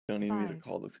Don't need me to 5,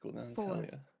 call this cooldowns. 4, Hell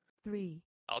yeah. 3,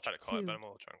 I'll try to call it, 2, but I'm a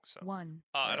little drunk, so. 1.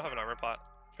 I don't have an armor pot.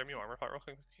 Can you armor pot real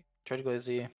quick? Try to go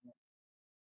easy.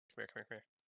 Come here.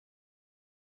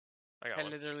 I got I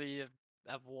one. literally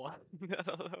have one. I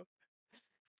don't know.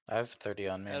 I have 30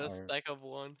 on me. I had a Or... stack of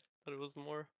one, but it was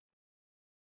more.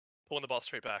 Pulling the ball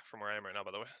straight back from where I am right now,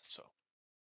 by the way, so.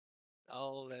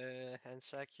 I'll hand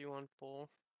sack you on pull.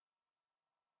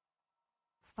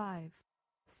 5,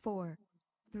 4,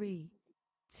 3,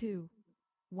 2,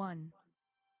 1.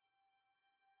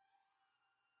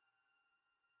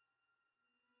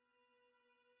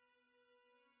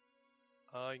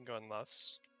 You can go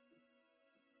unless.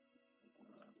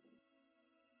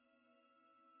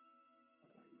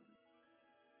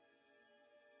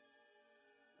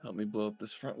 Help me blow up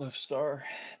this front left star.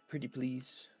 Pretty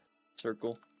please.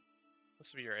 Circle.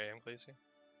 This will be your AM, Glazy.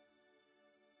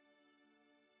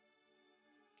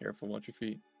 Careful, watch your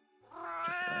feet.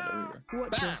 Right everywhere.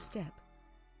 Watch your step.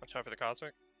 Watch out for the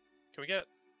Cosmic. Can we get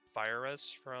fire res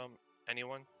from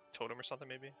anyone? Totem or something,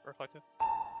 maybe? Reflective?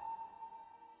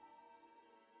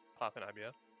 Pop an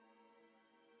IBF.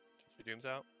 Just your Dooms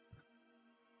out.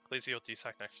 Glazy will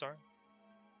D-sack next star.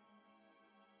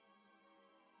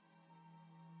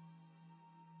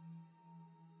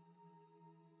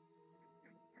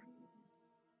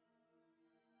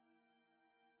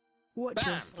 Watch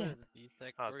your step.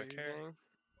 Cosmic care.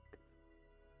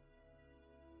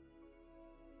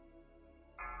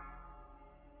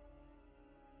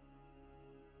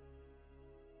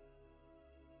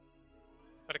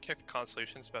 Try to kick the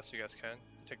constellations best you guys can.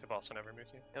 Take the boss whenever,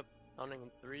 Mookie. Yep. Counting in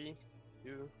 3,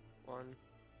 2, 1.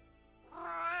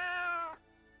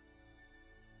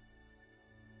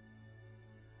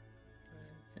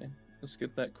 Okay, let's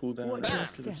get that cooldown Watch your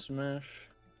after the step. smash.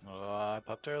 Oh, I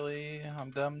popped early. I'm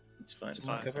dumb. It's fine. It's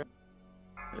fine. Cover.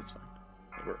 It's fine.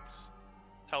 It works.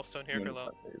 Hellstone here if you're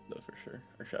low. Though, for sure.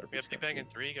 Or Shadow We have Big Priest Bang in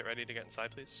Cafe. 3, get ready to get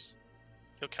inside, please.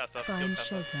 He'll Keth up, Find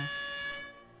shelter.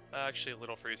 Actually,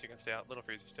 Little Freeze, you can stay out. Little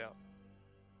Freeze, stay out.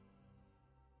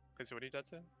 Glazy, what are you dead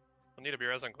to? We'll need a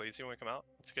B-res on Glazy when we come out.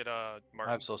 Let's get Martin.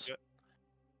 I have souls.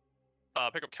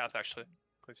 Pick up Keth, actually.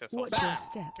 Glazy has Watch souls. your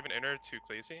step. Give an inner to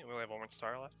Glazy, and we only have one more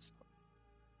star left.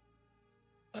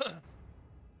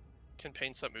 Can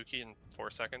paint up Mookie in 4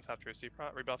 seconds after his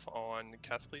deprot. Rebuff on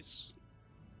Keth, please.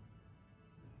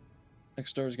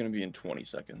 Next star is going to be in 20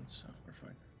 seconds, so we're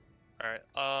fine. Alright,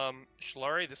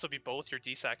 Shalari, this will be both your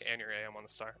DSAC and your AM on the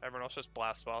star. Everyone else just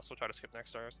blast boss, we'll try to skip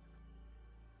next stars.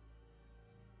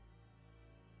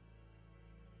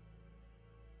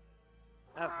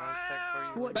 I have hand sack for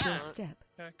you. Watch your step.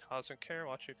 Okay, Cosmic Care,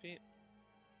 watch your feet.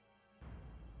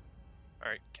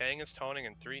 Alright, Kang is toning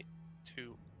in 3,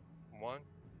 2, 1.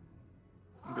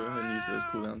 Go ahead and use those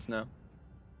cooldowns now.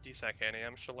 DSAC and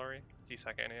AM, Shalari.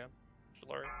 DSAC and AM,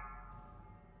 Shalari.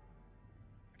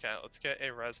 Okay, let's get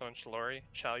a res on Shalari.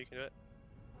 Chow, you can do it.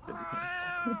 Good, you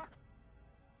can.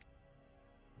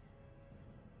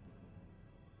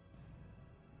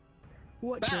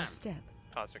 Watch your step.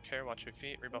 Cosmic Care, watch your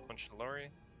feet. Rebuff on Shalari.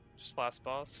 Just blast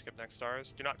boss, skip next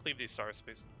stars. Do not cleave these stars,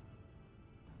 please.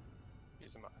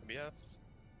 Use my IBF.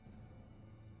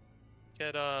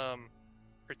 Get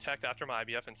protect after my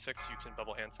IBF in 6, you can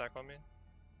bubble hand sack on me.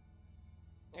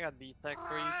 I got D-sack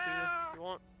for you too, if you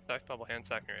want. Protect, bubble hand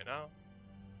sack me right now.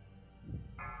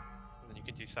 And then you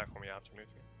can D-sack on me after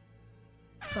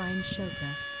Mookie. Find shelter.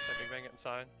 That Big Bang get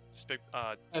inside. Just big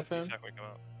Typhoon. D-sack when we come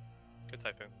out. Good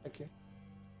Typhoon. Okay.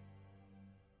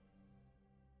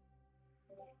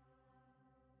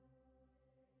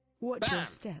 Watch your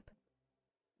step.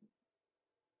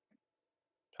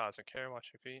 Cosmic Care,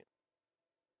 watch your feet.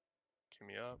 Give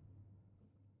me up.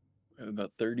 We have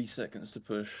about 30 seconds to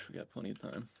push. We got plenty of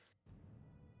time.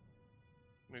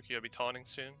 Mookie, you'll be taunting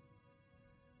soon.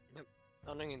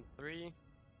 Counting in 3,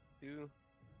 2,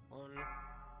 1.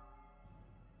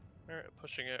 Alright,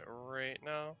 pushing it right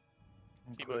now.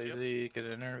 Keep Glazy, get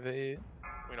innervate.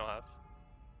 We don't have.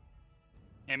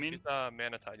 I mean, He's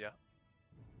Mana Tide, yeah.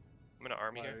 I'm gonna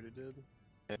army I here. already did.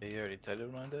 Yeah, you already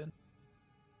titled when I did.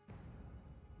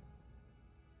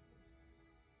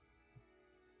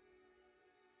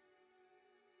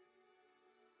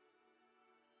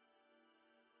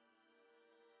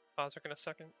 Cosmic in a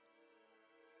second.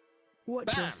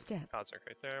 Watch your step. Cosmic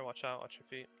right there. Watch out. Watch your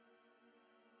feet.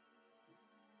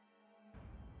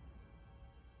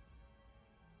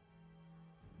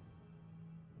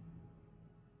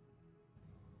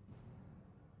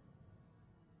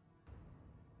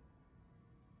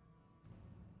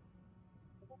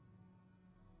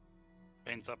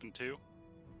 Bane's up in 2.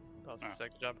 That was a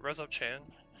second job. Res up Chan.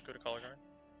 Go to Color Guard.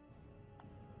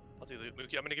 I'll do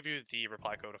Mookie. I'm gonna give you the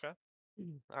reply code, okay?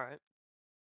 Alright.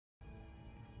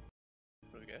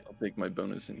 Okay. I'll take my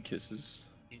bonus in kisses.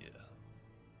 Yeah.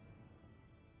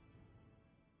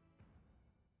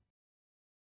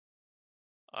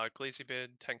 Glazy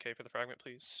bid, 10k for the fragment,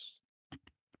 please.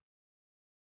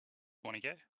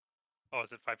 20k? Oh,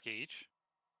 is it 5k each?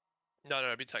 No,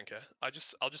 it'd be 10k. I'll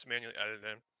just manually edit it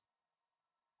in.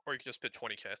 Or you can just bid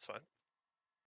 20k, it's fine.